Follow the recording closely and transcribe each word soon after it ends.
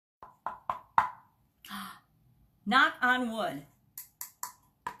Knock on wood.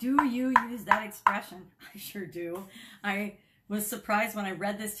 Do you use that expression? I sure do. I was surprised when I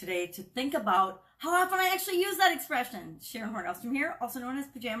read this today to think about how often I actually use that expression. Sharon Horn-Elstrom here, also known as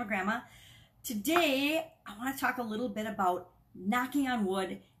Pajama Grandma. Today, I want to talk a little bit about knocking on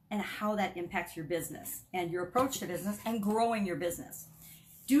wood and how that impacts your business and your approach to business and growing your business.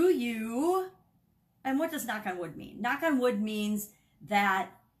 Do you, and what does knock on wood mean? Knock on wood means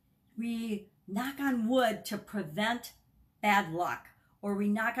that we knock on wood to prevent bad luck, or we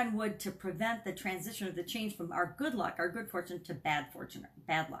knock on wood to prevent the transition or the change from our good luck, our good fortune, to bad fortune,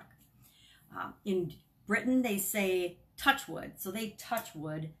 bad luck. In Britain, they say touch wood. So they touch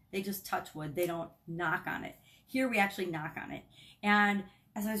wood. They just touch wood. They don't knock on it. Here we actually knock on it. And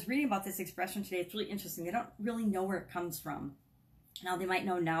as I was reading about this expression today, it's really interesting. They don't really know where it comes from. Now, they might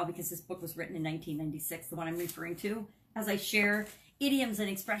know now because this book was written in 1996, the one I'm referring to, as I share idioms and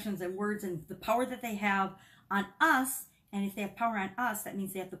expressions and words and the power that they have on us. And if they have power on us, that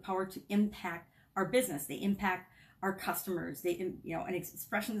means they have the power to impact our business. They impact our customers. They, an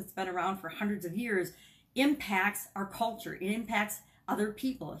expression that's been around for hundreds of years impacts our culture. It impacts other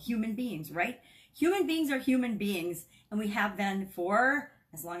people, human beings, right? Human beings are human beings, and we have been for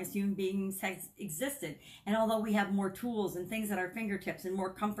as long as human beings have existed. And although we have more tools and things at our fingertips and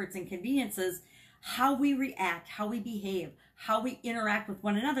more comforts and conveniences, how we react, how we behave, how we interact with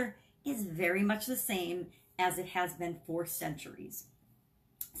one another is very much the same as it has been for centuries.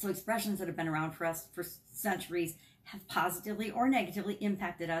 So expressions that have been around for us for centuries have positively or negatively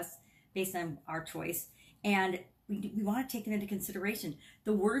impacted us based on our choice. And we want to take them into consideration.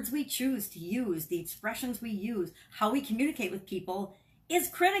 The words we choose to use, the expressions we use, how we communicate with people is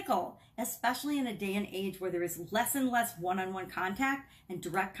critical, especially in a day and age where there is less and less one-on-one contact and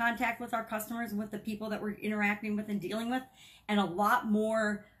direct contact with our customers and with the people that we're interacting with and dealing with, and a lot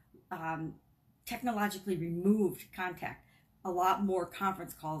more technologically removed contact, a lot more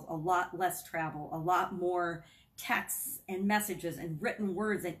conference calls, a lot less travel, a lot more texts and messages and written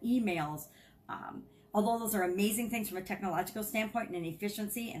words and emails. Although those are amazing things from a technological standpoint and an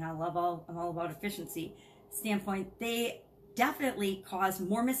efficiency, and I'm all about efficiency standpoint, they definitely cause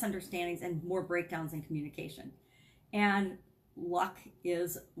more misunderstandings and more breakdowns in communication. And luck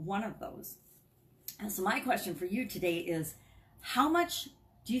is one of those. And so my question for you today is, how much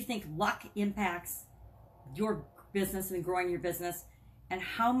do you think luck impacts your business and growing your business? And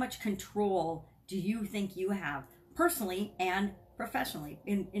how much control do you think you have personally and professionally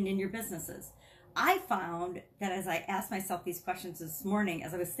in your businesses? I found that as I asked myself these questions this morning,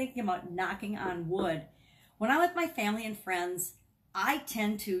 as I was thinking about knocking on wood, when I'm with my family and friends, I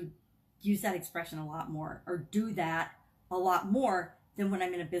tend to use that expression a lot more, or do that a lot more than when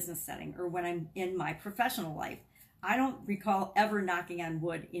I'm in a business setting or when I'm in my professional life. I don't recall ever knocking on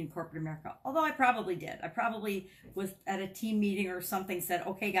wood in corporate America, although I probably did. I probably was at a team meeting or something, said,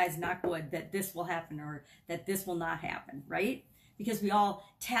 okay, guys, knock wood that this will happen or that this will not happen, right? Because we all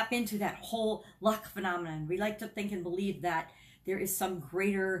tap into that whole luck phenomenon. We like to think and believe that there is some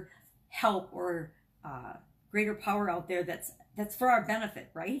greater help or greater power out there that's for our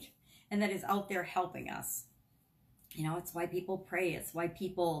benefit, right? And that is out there helping us. It's why people pray. It's why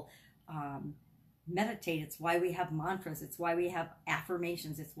people meditate. It's why we have mantras. It's why we have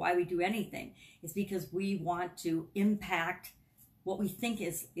affirmations. It's why we do anything. It's because we want to impact what we think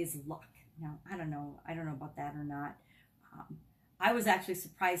is luck. Now, I don't know about that or not. I was actually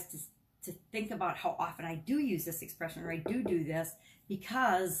surprised to think about how often I do use this expression, or I do this,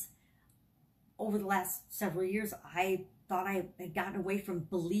 because over the last several years, I thought I had gotten away from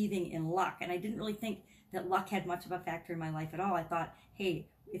believing in luck. And I didn't really think that luck had much of a factor in my life at all. I thought, hey,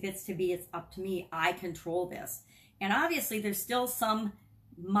 if it's to be, it's up to me. I control this. And obviously, there's still some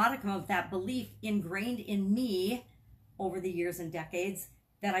modicum of that belief ingrained in me over the years and decades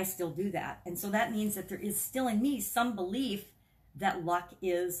that I still do that. And so that means that there is still in me some belief that luck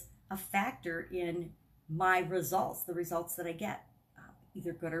is a factor in my results, the results that I get,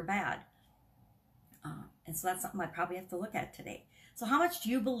 either good or bad. And so that's something I probably have to look at today. So how much do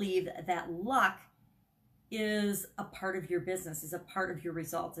you believe that luck is a part of your business, is a part of your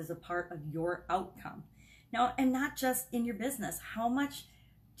results, is a part of your outcome? Now, and not just in your business, how much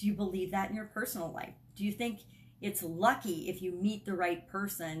do you believe that in your personal life? Do you think it's lucky if you meet the right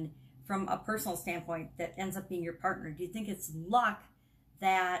person from a personal standpoint that ends up being your partner? Do you think it's luck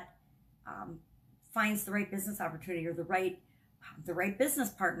that finds the right business opportunity or the right business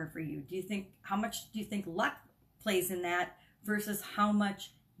partner for you? How much do you think luck plays in that versus how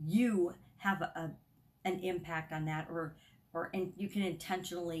much you have an impact on that, or and you can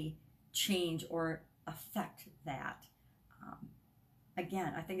intentionally change or affect that?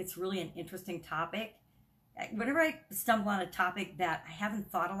 Again, I think it's really an interesting topic whenever I stumble on a topic that I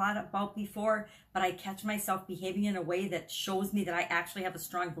haven't thought a lot about before, but I catch myself behaving in a way that shows me that I actually have a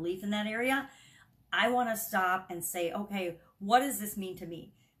strong belief in that area, I want to stop and say, okay, what does this mean to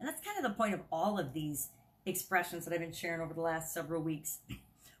me? And that's kind of the point of all of these expressions that I've been sharing over the last several weeks.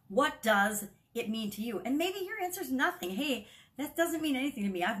 What does it mean to you? And maybe your answer is nothing. Hey, that doesn't mean anything to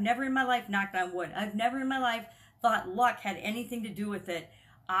me. I've never in my life knocked on wood. I've never in my life thought luck had anything to do with it.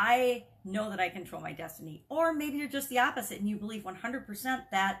 I know that I control my destiny. Or maybe you're just the opposite and you believe 100%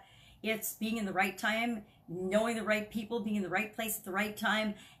 that it's being in the right time, knowing the right people, being in the right place at the right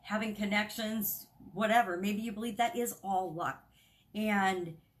time, having connections, whatever. Maybe you believe that is all luck.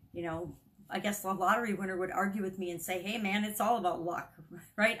 And, you know, I guess the lottery winner would argue with me and say, hey man, it's all about luck,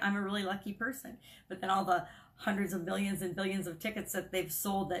 right? I'm a really lucky person. But then all the hundreds of millions and billions of tickets that they've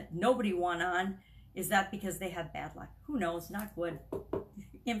sold that nobody won on, is that because they had bad luck? Who knows? Knock wood.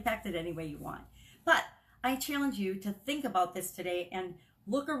 Impact it any way you want. But I challenge you to think about this today and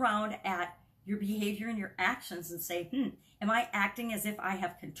look around at your behavior and your actions and say, am I acting as if I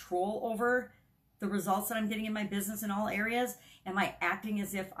have control over the results that I'm getting in my business in all areas? Am I acting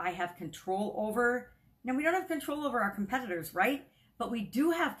as if I have control over? Now, we don't have control over our competitors, right? But we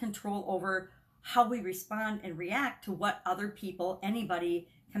do have control over how we respond and react to what other people, anybody,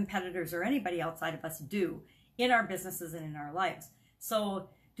 competitors, or anybody outside of us do in our businesses and in our lives. So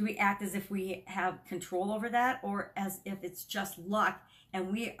do we act as if we have control over that, or as if it's just luck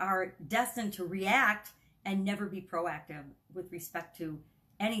and we are destined to react and never be proactive with respect to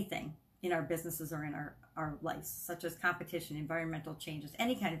anything in our businesses or in our lives, such as competition, environmental changes,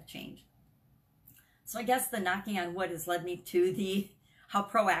 any kind of change? So I guess the knocking on wood has led me to the how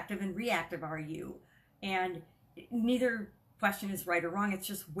proactive and reactive are you? And neither question is right or wrong. It's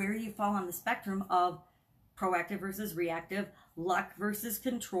just where you fall on the spectrum of proactive versus reactive, luck versus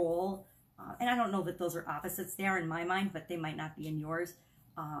control. And I don't know that those are opposites. They are in my mind, but they might not be in yours.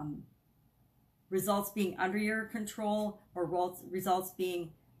 Results being under your control, or results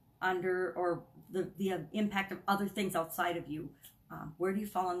being under, or the impact of other things outside of you. Where do you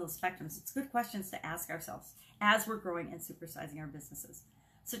fall on those spectrums? It's good questions to ask ourselves as we're growing and supersizing our businesses.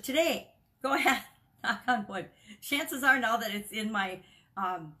 So today, go ahead, knock on wood. Chances are, now that it's in my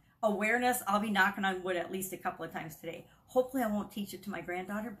awareness, I'll be knocking on wood at least a couple of times today. Hopefully I won't teach it to my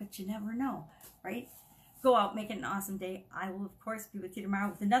granddaughter, but you never know, right? Go out, make it an awesome day. I will, of course, be with you tomorrow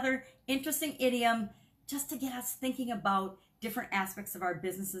with another interesting idiom just to get us thinking about different aspects of our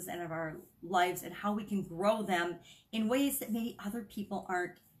businesses and of our lives and how we can grow them in ways that maybe other people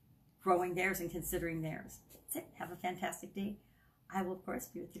aren't growing theirs and considering theirs. That's it. Have a fantastic day. I will, of course,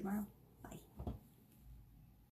 be with you tomorrow. Bye.